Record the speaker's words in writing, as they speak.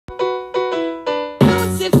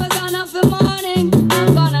Lucifer's on of the morning.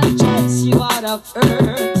 I'm gonna chase you out of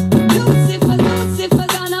earth. Lucifer,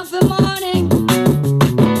 Lucifer's on of the morning.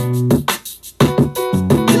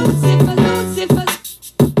 Lucifer, Lucifer.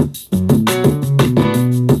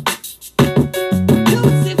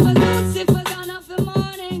 Lucifer, Lucifer's on of the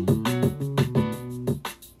morning.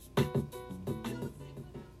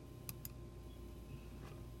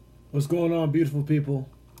 What's going on, beautiful people?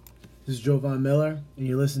 This is Jovan Miller, and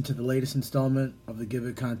you listen to the latest installment of the Give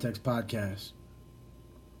It Context podcast.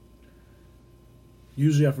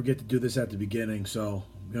 Usually I forget to do this at the beginning, so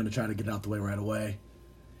I'm going to try to get it out the way right away.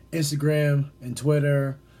 Instagram and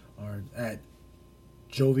Twitter are at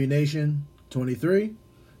JoviNation23.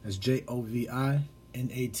 That's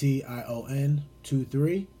JoviNation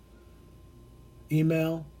 23.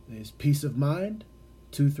 Email is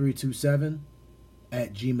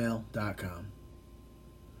peaceofmind2327@gmail.com.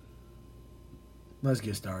 Let's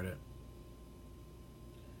get started.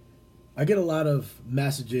 I get a lot of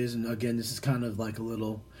messages, and again, this is kind of like a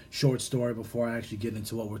little short story before I actually get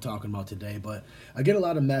into what we're talking about today, but I get a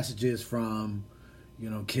lot of messages from,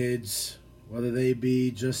 kids, whether they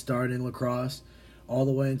be just starting lacrosse, all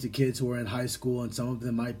the way into kids who are in high school, and some of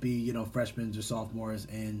them might be, freshmen or sophomores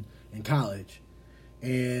in college.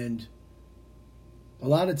 And a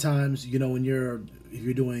lot of times, if you're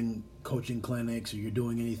doing coaching clinics or you're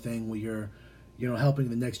doing anything where you're helping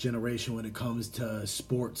the next generation when it comes to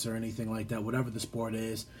sports or anything like that, whatever the sport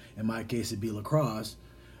is, in my case it'd be lacrosse,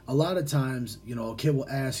 a lot of times, a kid will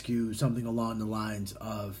ask you something along the lines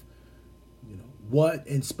of, what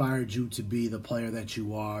inspired you to be the player that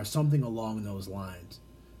you are, something along those lines.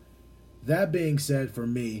 That being said, for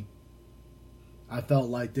me, I felt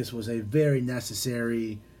like this was a very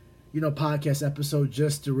necessary, podcast episode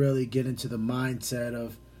just to really get into the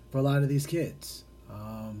mindset for a lot of these kids.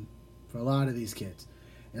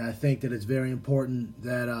 And I think that it's very important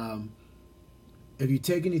that if you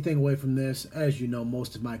take anything away from this, as you know,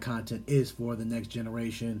 most of my content is for the next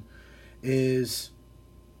generation, is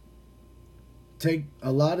take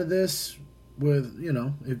a lot of this with,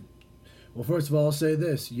 well, first of all, I'll say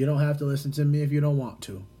this. You don't have to listen to me if you don't want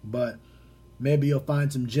to, but maybe you'll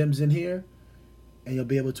find some gems in here and you'll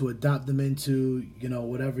be able to adopt them into,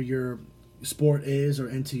 whatever your sport is or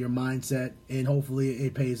into your mindset, and hopefully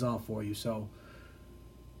it pays off for you. So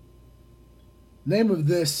name of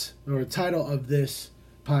this, or title of this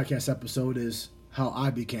podcast episode, is How I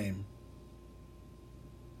Became.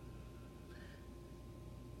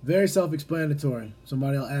 Very self-explanatory.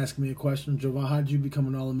 Somebody will ask me a question, Jovan, how did you become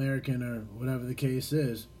an All-American, or whatever the case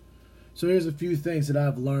is? So here's a few things that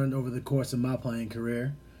I've learned over the course of my playing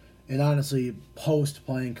career, and honestly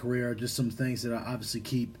post-playing career, just some things that I obviously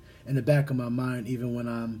keep in the back of my mind, even when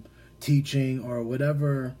I'm teaching or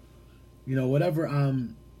whatever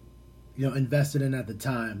I'm, invested in at the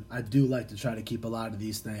time. I do like to try to keep a lot of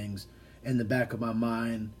these things in the back of my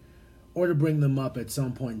mind, or to bring them up at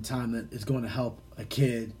some point in time that is going to help a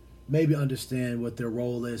kid maybe understand what their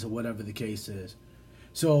role is or whatever the case is.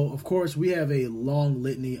 So, of course, we have a long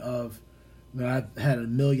litany of, I've had a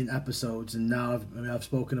million episodes, and now I've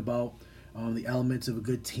spoken about the elements of a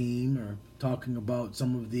good team, or talking about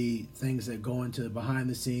some of the things that go into behind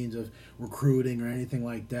the scenes of recruiting or anything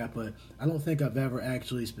like that. But I don't think I've ever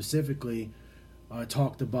actually specifically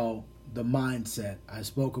talked about the mindset. I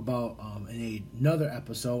spoke about in another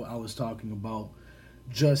episode, I was talking about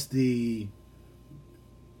just the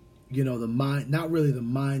mind, not really the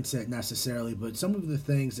mindset necessarily, but some of the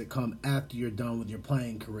things that come after you're done with your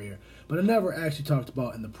playing career. But I never actually talked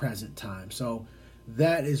about in the present time. So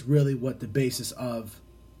that is really what the basis of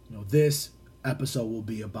this episode will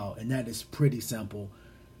be about, and that is pretty simple.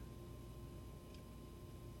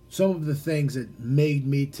 Some of the things that made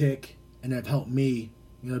me tick and have helped me,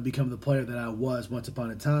 become the player that I was once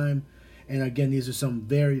upon a time. And again, these are some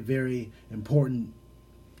very, very important,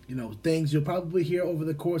 things you'll probably hear over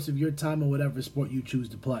the course of your time in whatever sport you choose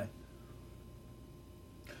to play.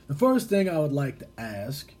 The first thing I would like to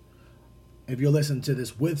ask, if you're listening to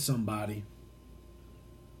this with somebody,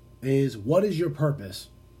 is, what is your purpose?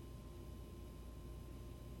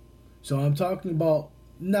 So I'm talking about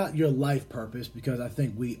not your life purpose, because I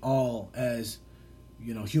think we all, as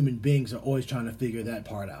human beings, are always trying to figure that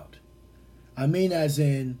part out. I mean, as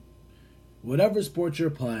in, whatever sport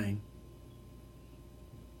you're playing,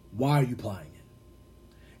 why are you playing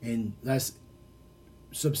it? And that's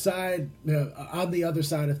subside, on the other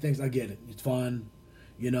side of things, I get it. It's fun.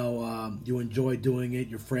 You enjoy doing it.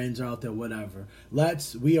 Your friends are out there, whatever.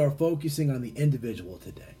 We are focusing on the individual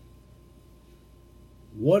today.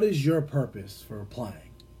 What is your purpose for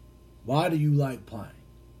playing? Why do you like playing?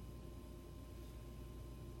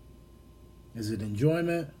 Is it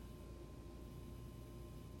enjoyment?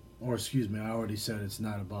 Or excuse me, I already said it's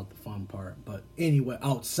not about the fun part. But anyway,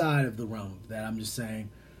 outside of the realm of that, I'm just saying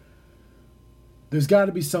there's got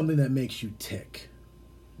to be something that makes you tick.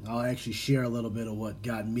 I'll actually share a little bit of what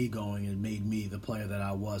got me going and made me the player that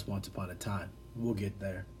I was once upon a time. We'll get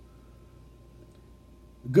there.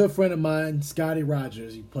 A good friend of mine, Scotty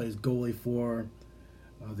Rogers, he plays goalie for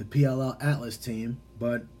the PLL Atlas team,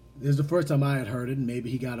 but this is the first time I had heard it, and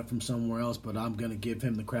maybe he got it from somewhere else, but I'm going to give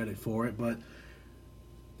him the credit for it. But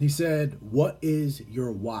he said, what is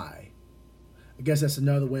your why? I guess that's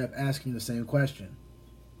another way of asking the same question.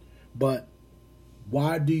 But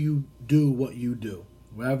why do you do what you do,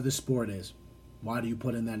 whatever the sport is? Why do you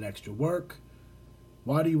put in that extra work?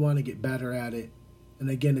 Why do you want to get better at it? And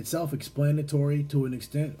again, it's self-explanatory to an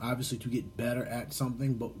extent, obviously to get better at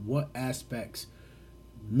something, but what aspects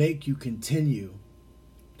make you continue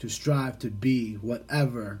to strive to be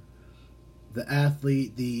whatever the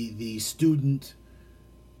athlete, the student,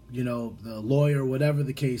 the lawyer, whatever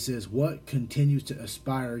the case is, what continues to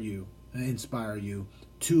inspire you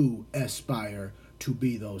to aspire to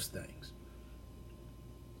be those things?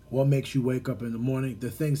 What makes you wake up in the morning? The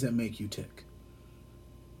things that make you tick.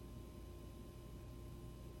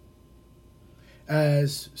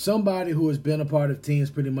 As somebody who has been a part of teams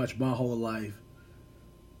pretty much my whole life,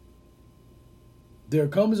 there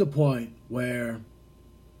comes a point where,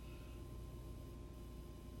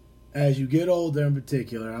 as you get older in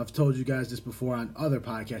particular, I've told you guys this before on other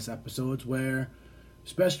podcast episodes, where,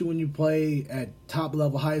 especially when you play at top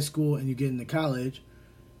level high school and you get into college,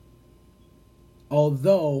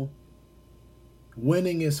 although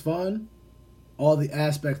winning is fun, all the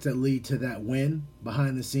aspects that lead to that win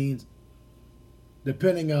behind the scenes,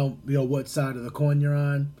 depending on what side of the coin you're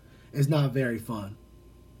on, is not very fun.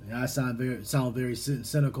 I sound very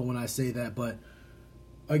cynical when I say that, but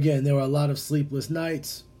again, there were a lot of sleepless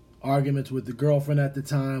nights, arguments with the girlfriend at the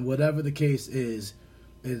time, whatever the case is.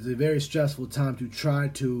 It's a very stressful time to try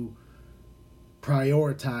to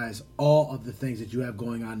prioritize all of the things that you have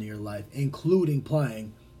going on in your life, including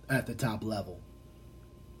playing at the top level.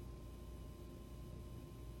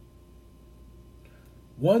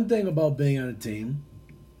 One thing about being on a team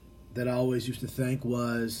that I always used to think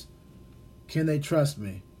was, can they trust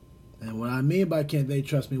me? And what I mean by can they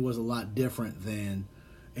trust me was a lot different than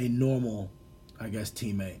a normal,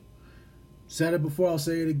 teammate. Said it before, I'll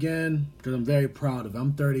say it again, because I'm very proud of it.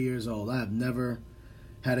 I'm 30 years old. I have never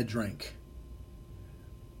had a drink.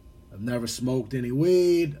 I've never smoked any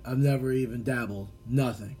weed. I've never even dabbled.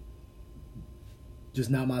 Nothing. Just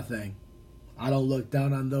not my thing. I don't look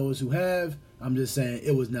down on those who have. I'm just saying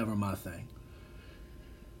it was never my thing.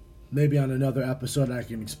 Maybe on another episode I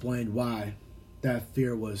can explain why that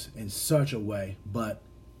fear was in such a way, but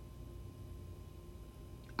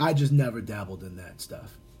I just never dabbled in that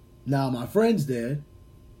stuff. Now, my friends did,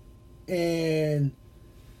 and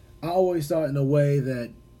I always thought in a way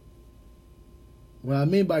that, what I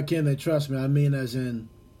mean by can they trust me, I mean as in,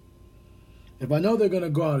 if I know they're going to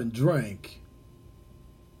go out and drink,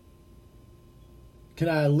 can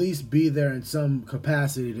I at least be there in some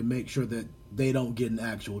capacity to make sure that they don't get in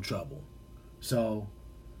actual trouble? So,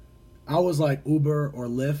 I was like Uber or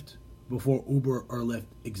Lyft before Uber or Lyft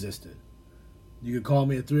existed. You could call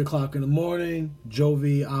me at 3 o'clock in the morning.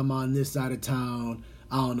 Jovi, I'm on this side of town.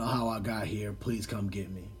 I don't know how I got here. Please come get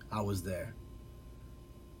me. I was there.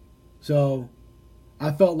 So,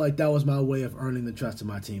 I felt like that was my way of earning the trust of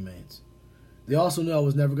my teammates. They also knew I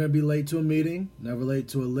was never going to be late to a meeting, never late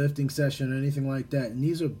to a lifting session or anything like that. And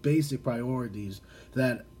these are basic priorities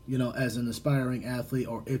that, as an aspiring athlete,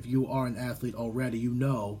 or if you are an athlete already,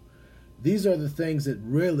 these are the things that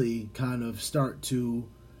really kind of start to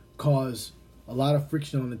cause a lot of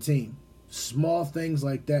friction on the team. Small things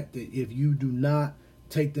like that if you do not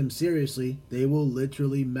take them seriously, they will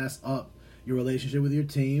literally mess up your relationship with your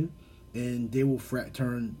team, and they will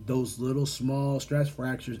turn those little small stress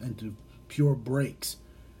fractures into pure breaks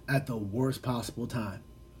at the worst possible time.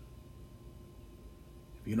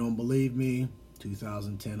 If you don't believe me,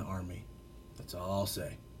 2010 Army. That's all I'll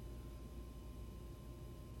say.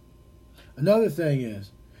 Another thing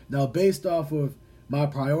is, now based off of my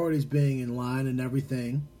priorities being in line and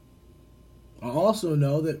everything, I also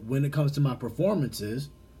know that when it comes to my performances,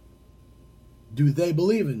 do they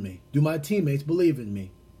believe in me? Do my teammates believe in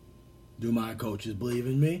me? Do my coaches believe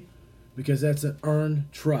in me? Because that's an earned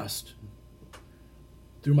trust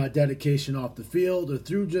through my dedication off the field or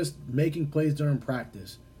through just making plays during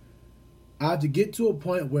practice. I have to get to a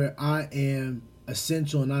point where I am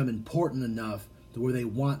essential and I'm important enough to where they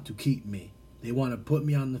want to keep me. They want to put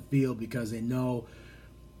me on the field because they know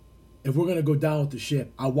if we're going to go down with the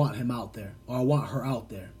ship, I want him out there, or I want her out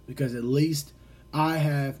there, because at least I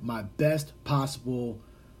have my best possible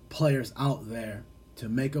players out there to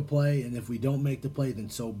make a play, and if we don't make the play, then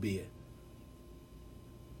so be it.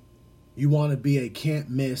 You want to be a can't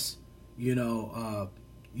miss, you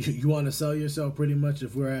want to sell yourself pretty much.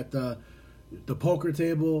 If we're at the poker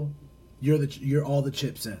table, you're all the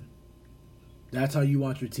chips in. That's how you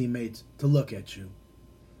want your teammates to look at you.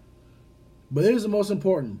 But here's the most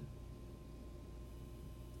important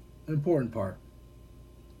part.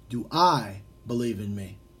 Do I believe in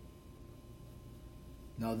me?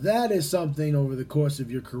 Now that is something over the course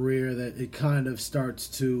of your career that it kind of starts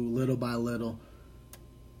to, little by little,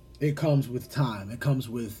 it comes with time. It comes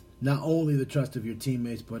with not only the trust of your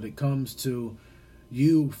teammates, but it comes to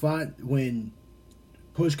you find when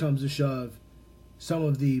push comes to shove, some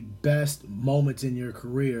of the best moments in your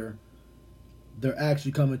career, they're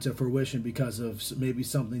actually coming to fruition because of maybe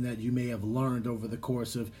something that you may have learned over the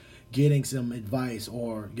course of getting some advice,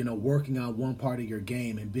 or working on one part of your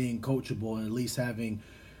game and being coachable, and at least having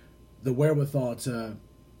the wherewithal to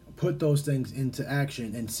put those things into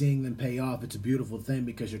action and seeing them pay off. It's a beautiful thing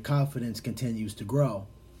because your confidence continues to grow.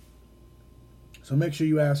 So make sure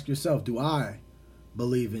you ask yourself, do I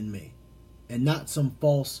believe in me? And not some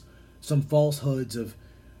falsehoods of,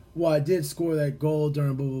 well, I did score that goal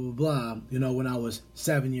during blah, blah, blah, blah, when I was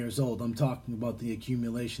 7 years old. I'm talking about the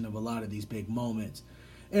accumulation of a lot of these big moments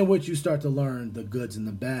in which you start to learn the goods and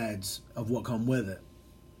the bads of what come with it.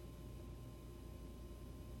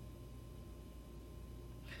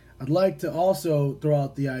 I'd like to also throw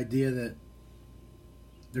out the idea that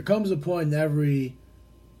there comes a point in every,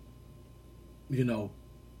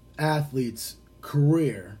 athlete's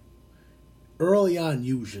career, earlier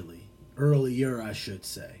I should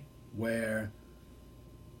say, where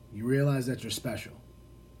you realize that you're special.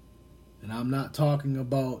 And I'm not talking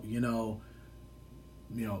about,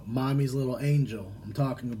 mommy's little angel. I'm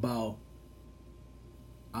talking about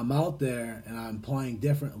I'm out there and I'm playing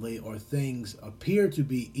differently, or things appear to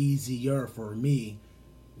be easier for me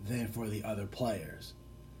than for the other players.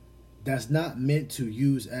 That's not meant to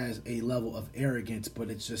use as a level of arrogance, but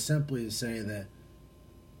it's just simply to say that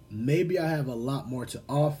maybe I have a lot more to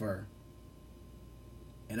offer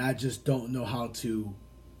and I just don't know how to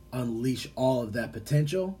unleash all of that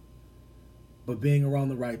potential. But being around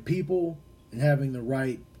the right people and having the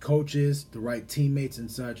right coaches, the right teammates and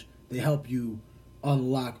such, they help you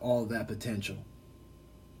unlock all of that potential.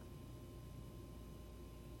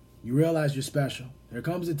 You realize you're special. There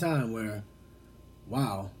comes a time where,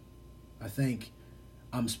 wow, I think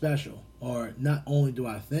I'm special. Or not only do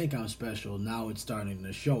I think I'm special, now it's starting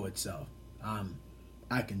to show itself.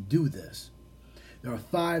 I can do this. There are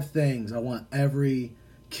 5 things I want every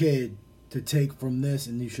kid to take from this,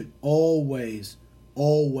 and you should always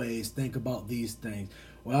think about these things.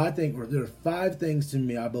 Well, I think there are 5 things to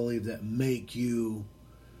me I believe that make you,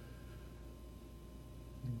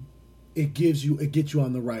 it gets you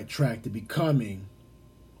on the right track to becoming,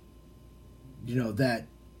 that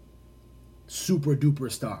super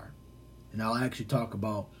duper star. And I'll actually talk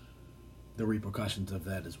about the repercussions of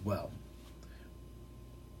that as well.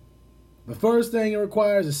 The first thing it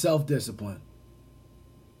requires is self-discipline.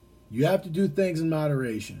 You have to do things in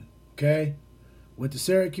moderation, okay? Went to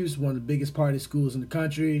Syracuse, one of the biggest party schools in the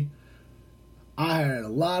country. I had a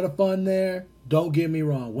lot of fun there. Don't get me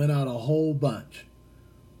wrong, went out a whole bunch.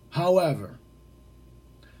 However,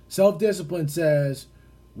 self-discipline says,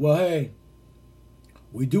 well, hey,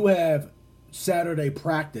 we do have Saturday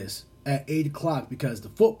practice at 8 o'clock because the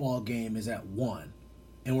football game is at 1.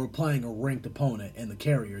 And we're playing a ranked opponent in the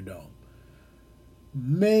Carrier Dome.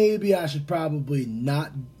 Maybe I should probably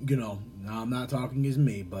not, now I'm not talking as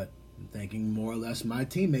me, but I'm thinking more or less my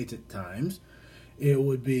teammates at times. It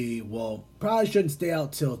would be, well, probably shouldn't stay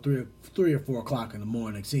out till 3 or 4 o'clock in the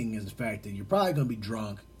morning, seeing as the fact that you're probably going to be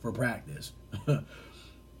drunk for practice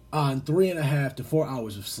on 3.5 to 4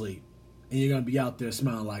 hours of sleep. And you're going to be out there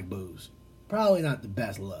smelling like booze. Probably not the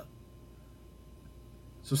best look.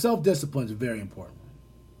 So self-discipline is a very important one.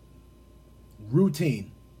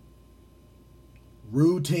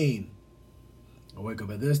 Routine. I wake up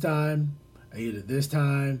at this time. I eat at this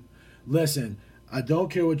time. Listen, I don't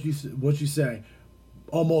care what you say.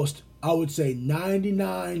 Almost, I would say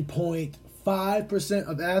 99.5%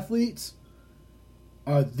 of athletes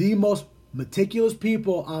are the most meticulous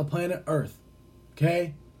people on planet Earth.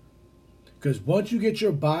 Okay? Because once you get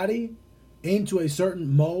your body into a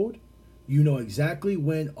certain mode, you know exactly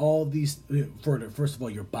when all these, first of all,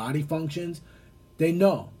 your body functions. They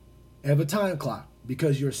know. They have a time clock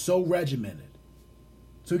because you're so regimented.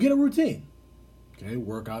 So get a routine. Okay,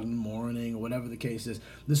 work out in the morning, or whatever the case is.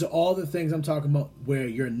 These are all the things I'm talking about where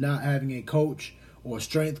you're not having a coach or a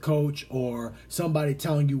strength coach or somebody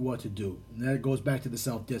telling you what to do. And that goes back to the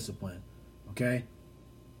self-discipline. Okay?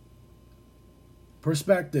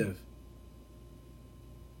 Perspective.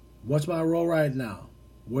 What's my role right now?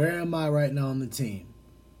 Where am I right now on the team?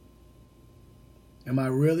 Am I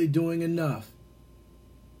really doing enough?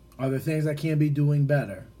 Are there things I can be doing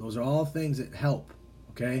better? Those are all things that help,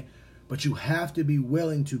 okay? But you have to be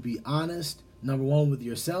willing to be honest, number one, with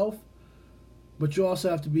yourself, but you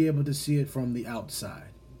also have to be able to see it from the outside.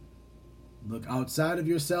 Look outside of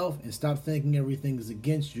yourself and stop thinking everything is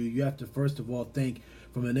against you. You have to first of all think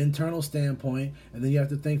from an internal standpoint, and then you have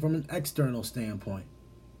to think from an external standpoint.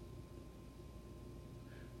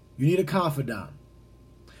 You need a confidant.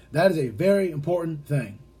 That is a very important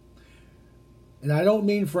thing. And I don't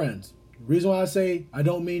mean friends. The reason why I say I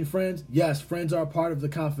don't mean friends, yes, friends are part of the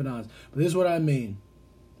confidants. But this is what I mean.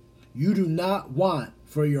 You do not want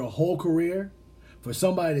for your whole career for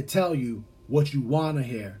somebody to tell you what you want to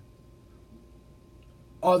hear.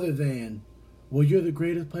 Other than, well, you're the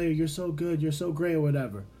greatest player, you're so good, you're so great, or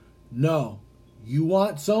whatever. No. You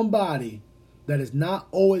want somebody that is not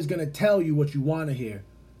always going to tell you what you want to hear.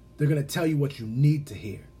 They're going to tell you what you need to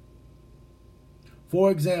hear.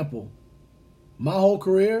 For example, my whole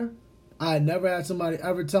career, I had never had somebody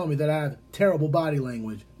ever tell me that I have terrible body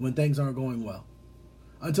language when things aren't going well.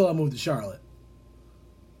 Until I moved to Charlotte.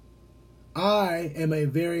 I am a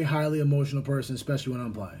very highly emotional person, especially when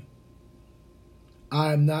I'm playing.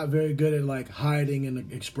 I'm not very good at hiding an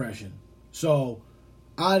expression. So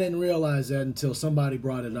I didn't realize that until somebody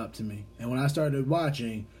brought it up to me. And when I started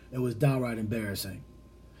watching, it was downright embarrassing.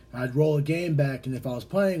 I'd roll a game back, and if I was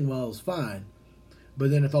playing well, it was fine.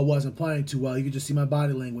 But then if I wasn't playing too well, you could just see my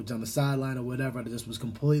body language on the sideline or whatever. I just was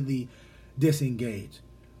completely disengaged.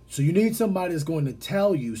 So you need somebody that's going to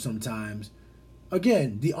tell you sometimes,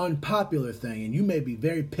 again, the unpopular thing. And you may be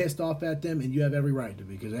very pissed off at them, and you have every right to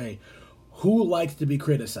be. Because, hey, who likes to be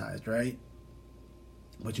criticized, right?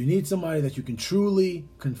 But you need somebody that you can truly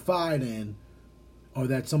confide in, or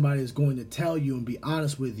that somebody is going to tell you and be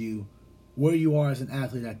honest with you where you are as an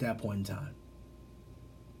athlete at that point in time.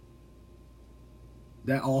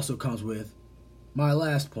 That also comes with my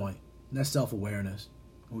last point, and that's self-awareness.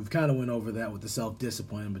 We've kind of went over that with the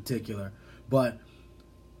self-discipline in particular. But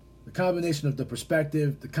the combination of the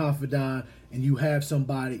perspective, the confidant, and you have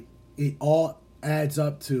somebody, it all adds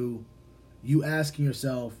up to you asking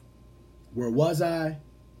yourself, where was I?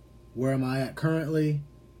 Where am I at currently?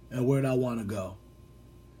 And where do I want to go?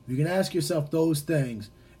 You can ask yourself those things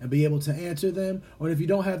and be able to answer them. Or if you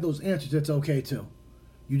don't have those answers, that's okay too.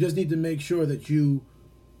 You just need to make sure that you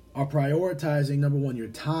are prioritizing, number one, your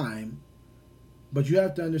time. But you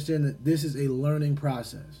have to understand that this is a learning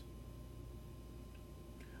process.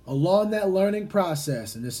 Along that learning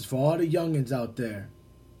process, and this is for all the youngins out there,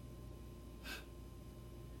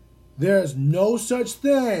 there is no such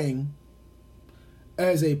thing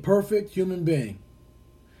as a perfect human being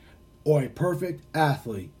or a perfect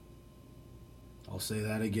athlete. I'll say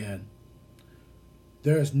that again.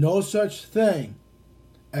 There is no such thing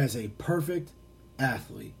as a perfect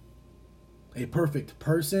athlete. A perfect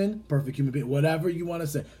person, perfect human being, whatever you want to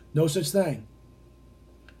say. No such thing.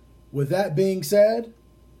 With that being said,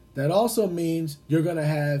 that also means you're going to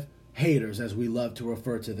have haters, as we love to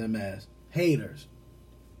refer to them as. Haters.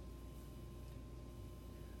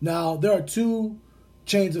 Now, there are two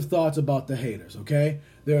chains of thoughts about the haters, okay?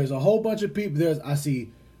 There's a whole bunch of people. I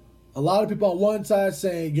see a lot of people on one side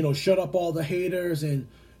saying, shut up all the haters and,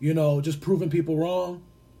 just proving people wrong.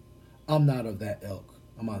 I'm not of that ilk.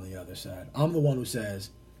 I'm on the other side. I'm the one who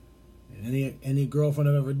says, any girlfriend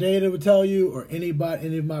I've ever dated would tell you, or any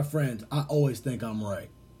of my friends, I always think I'm right.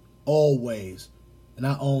 Always. And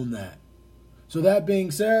I own that. So that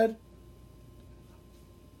being said,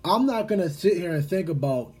 I'm not going to sit here and think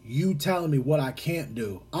about you telling me what I can't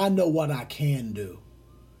do. I know what I can do.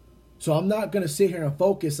 So I'm not going to sit here and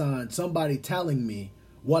focus on somebody telling me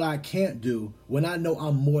what I can't do when I know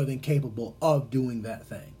I'm more than capable of doing that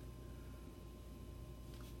thing.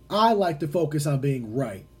 I like to focus on being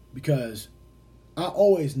right because I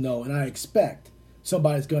always know and I expect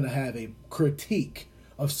somebody's going to have a critique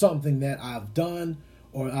of something that I've done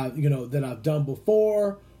or that I've done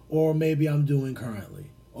before, or maybe I'm doing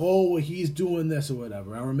currently. Oh, well, he's doing this or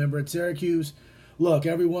whatever. I remember at Syracuse, look,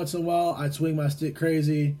 every once in a while I'd swing my stick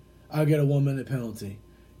crazy. I'd get a 1-minute penalty.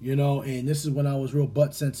 And this is when I was real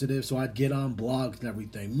butt sensitive, so I'd get on blogs and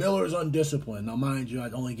everything. Miller's undisciplined. Now, mind you,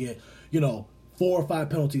 I'd only get, 4 or 5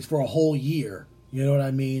 penalties for a whole year. You know what I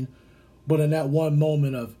mean? But in that one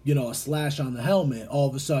moment of, a slash on the helmet, all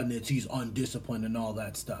of a sudden he's undisciplined and all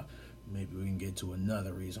that stuff. Maybe we can get to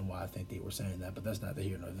another reason why I think they were saying that, but that's neither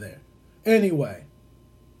here nor there. Anyway,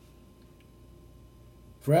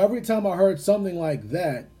 for every time I heard something like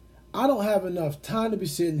that, I don't have enough time to be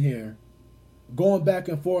sitting here going back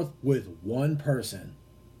and forth with one person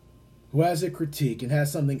who has a critique and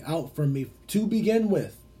has something out for me to begin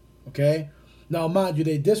with. Okay? Now, mind you,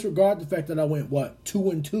 they disregard the fact that I went,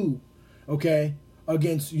 2-2, okay,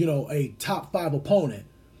 against, a top 5 opponent.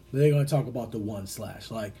 They're going to talk about the one slash.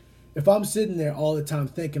 Like, if I'm sitting there all the time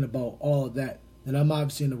thinking about all of that, then I'm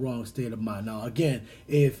obviously in the wrong state of mind. Now, again,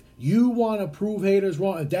 if you want to prove haters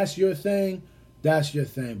wrong, if that's your thing, that's your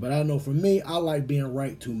thing. But I know for me, I like being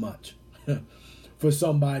right too much. For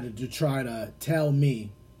somebody to try to tell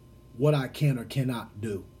me what I can or cannot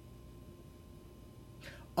do.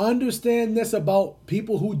 Understand this about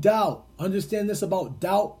people who doubt. Understand this about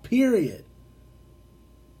doubt, period.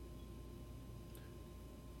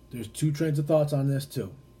 There's 2 trains of thoughts on this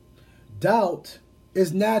too. Doubt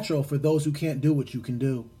is natural for those who can't do what you can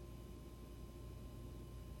do.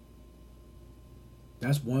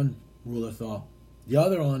 That's one rule of thought. The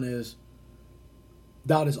other one is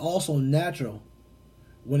doubt is also natural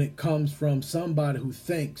when it comes from somebody who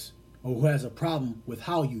thinks or who has a problem with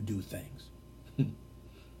how you do things.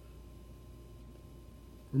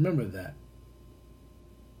 Remember that.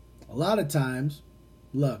 A lot of times,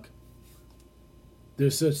 look,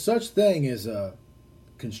 there's such thing as a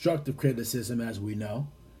constructive criticism, as we know.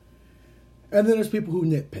 And then there's people who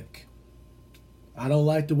nitpick. I don't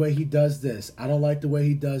like the way he does this. I don't like the way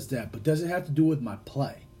he does that. But does it have to do with my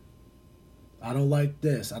play? I don't like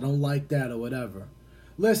this. I don't like that, or whatever.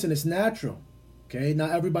 Listen, it's natural. Okay?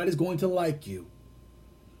 Not everybody's going to like you.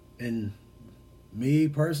 And me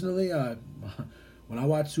personally, when I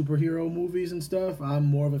watch superhero movies and stuff, I'm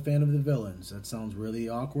more of a fan of the villains. That sounds really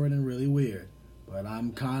awkward and really weird. But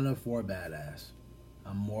I'm kind of for badass.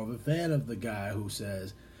 I'm more of a fan of the guy who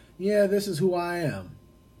says, yeah, this is who I am.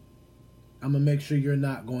 I'm going to make sure you're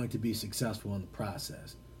not going to be successful in the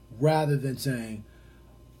process. Rather than saying,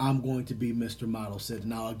 I'm going to be Mr. Model Citizen.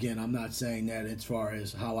 Now, again, I'm not saying that as far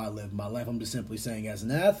as how I live my life. I'm just simply saying as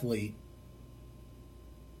an athlete,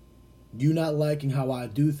 you not liking how I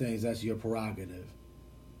do things, that's your prerogative.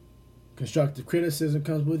 Constructive criticism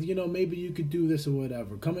comes with, maybe you could do this or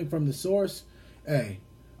whatever. Coming from the source, hey,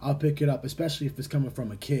 I'll pick it up, especially if it's coming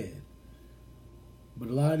from a kid. But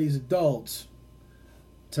a lot of these adults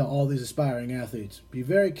tell all these aspiring athletes, be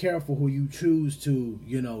very careful who you choose to,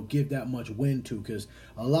 give that much wind to, because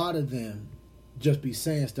a lot of them just be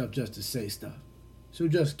saying stuff just to say stuff. So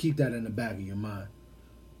just keep that in the back of your mind.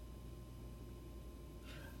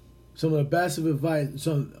 Some of the best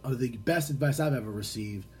advice I've ever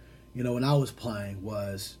received, when I was playing,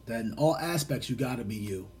 was that in all aspects you got to be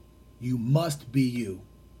you. You must be you.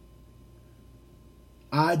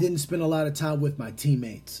 I didn't spend a lot of time with my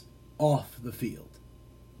teammates off the field.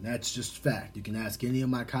 That's just fact. You can ask any of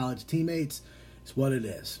my college teammates. It's what it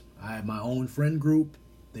is. I have my own friend group.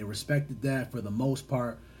 They respected that for the most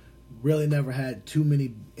part. Really never had too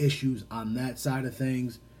many issues on that side of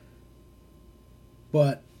things.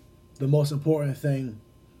 But the most important thing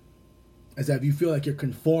is that if you feel like you're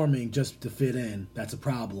conforming just to fit in, that's a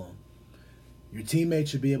problem. Your teammates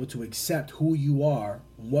should be able to accept who you are,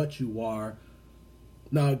 what you are.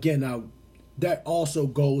 Now, that also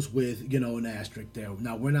goes with, an asterisk there.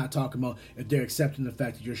 Now, we're not talking about if they're accepting the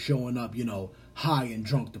fact that you're showing up, high and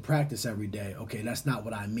drunk to practice every day. Okay, that's not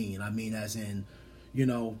what I mean. I mean as in,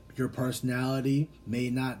 your personality may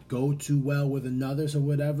not go too well with another's or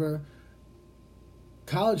whatever.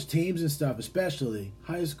 College teams and stuff, especially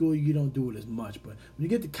high school, you don't do it as much. But when you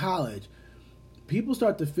get to college, people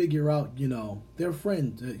start to figure out, their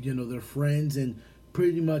friends, their friends and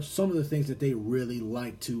pretty much some of the things that they really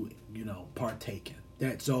like to, partake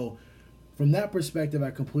in. So from that perspective,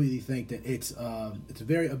 I completely think that it's a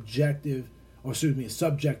very a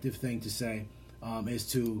subjective thing to say,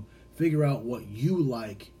 is to figure out what you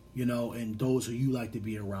like, and those who you like to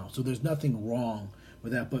be around. So there's nothing wrong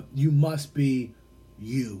with that, but you must be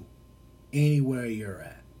you anywhere you're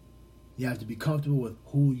at. You have to be comfortable with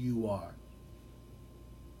who you are.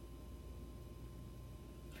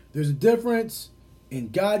 There's a difference in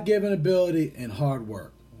God-given ability and hard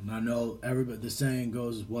work. And I know the saying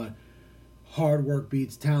goes what? Hard work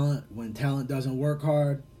beats talent when talent doesn't work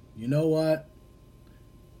hard. You know what?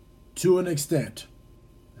 To an extent.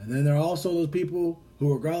 And then there are also those people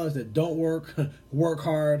who, regardless that don't work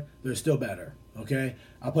hard, they're still better. Okay?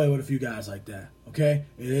 I play with a few guys like that. Okay?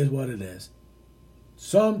 It is what it is.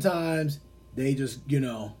 Sometimes they just,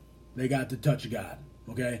 they got the touch of God.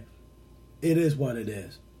 Okay? it is what it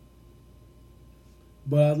is.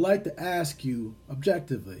 But I'd like to ask you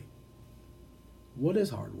objectively, what is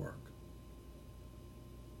hard work?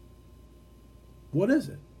 What is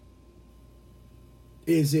it?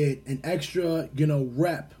 Is it an extra,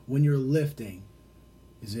 rep when you're lifting?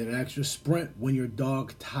 Is it an extra sprint when you're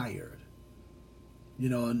dog tired?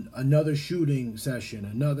 Another shooting session,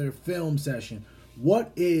 another film session.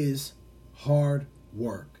 What is hard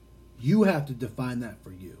work? You have to define that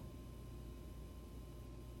for you.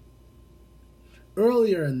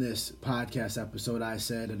 Earlier in this podcast episode, I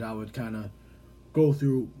said that I would kind of go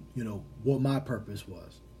through, what my purpose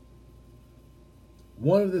was.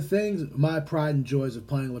 One of the things, my pride and joys of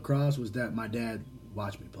playing lacrosse was that my dad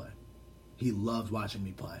watched me play. He loved watching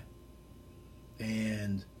me play.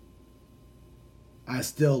 And I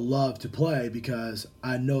still love to play because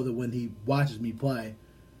I know that when he watches me play,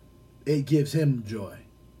 it gives him joy.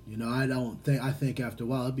 I think after a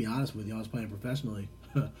while, I'll be honest with you, I was playing professionally.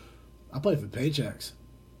 I played for paychecks.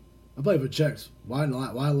 I played for checks. Why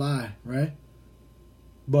lie, right?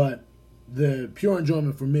 But the pure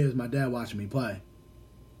enjoyment for me is my dad watching me play.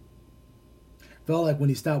 Felt like when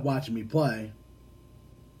he stopped watching me play,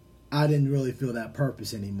 I didn't really feel that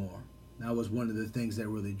purpose anymore. That was one of the things that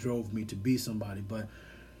really drove me to be somebody. But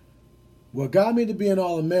what got me to be an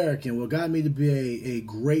All-American, what got me to be a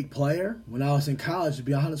great player when I was in college, to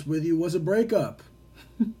be honest with you, was a breakup.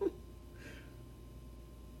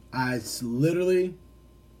 I literally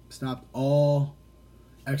stopped all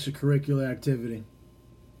extracurricular activity.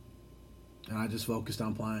 And I just focused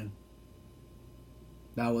on playing.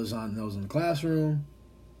 That was in the classroom.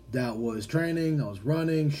 That was training. That was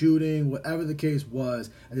running, shooting, whatever the case was.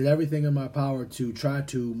 I did everything in my power to try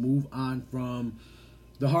to move on from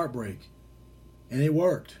the heartbreak. And it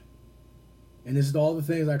worked. And this is all the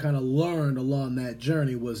things I kind of learned along that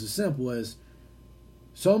journey was as simple as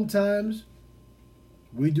sometimes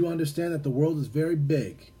we do understand that the world is very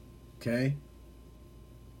big. Okay?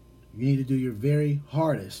 You need to do your very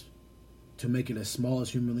hardest to make it as small as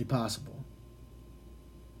humanly possible.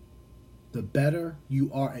 The better you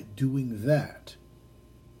are at doing that,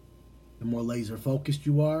 the more laser focused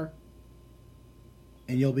you are,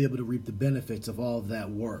 and you'll be able to reap the benefits of all of that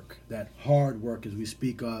work, that hard work as we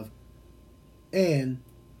speak of, and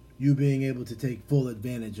you being able to take full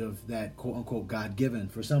advantage of that quote-unquote God-given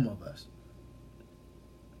for some of us.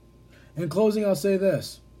 In closing, I'll say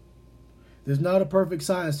this. There's not a perfect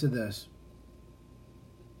science to this.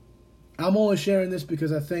 I'm only sharing this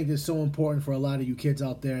because I think it's so important for a lot of you kids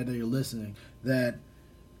out there that you're listening, that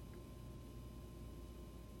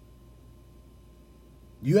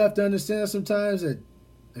you have to understand sometimes that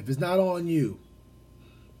if it's not on you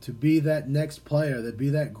to be that next player, to be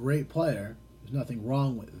that great player, there's nothing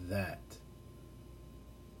wrong with that.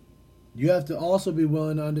 You have to also be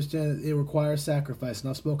willing to understand that it requires sacrifice.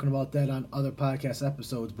 And I've spoken about that on other podcast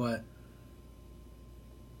episodes, but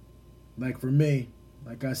like for me,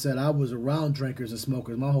 like I said, I was around drinkers and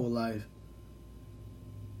smokers my whole life.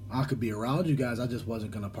 I could be around you guys, I just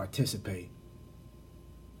wasn't going to participate.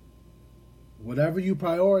 Whatever you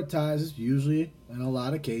prioritize is usually, in a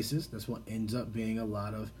lot of cases, that's what ends up being a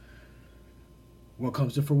lot of what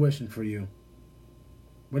comes to fruition for you.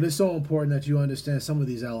 But it's so important that you understand some of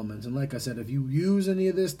these elements. And like I said, if you use any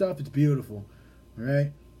of this stuff, it's beautiful. All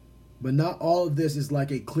right? But not all of this is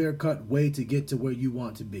like a clear-cut way to get to where you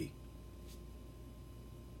want to be.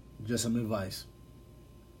 Just some advice.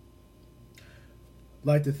 I'd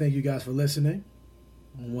like to thank you guys for listening.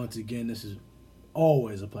 And once again, this is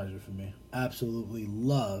always a pleasure for me. Absolutely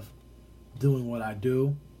love doing what I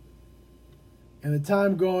do. And the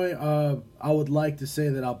time going, I would like to say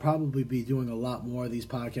that I'll probably be doing a lot more of these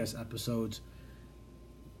podcast episodes.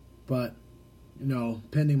 But,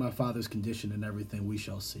 pending my father's condition and everything, we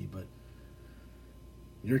shall see. But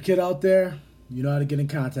you're a kid out there, you know how to get in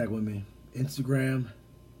contact with me. Instagram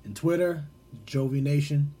and Twitter,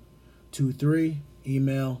 JoviNation23.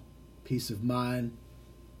 Email,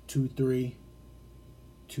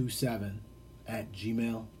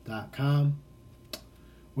 peaceofmind2327@gmail.com.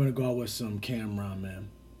 We're going to go out with some Cameron, man.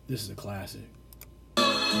 This is a classic.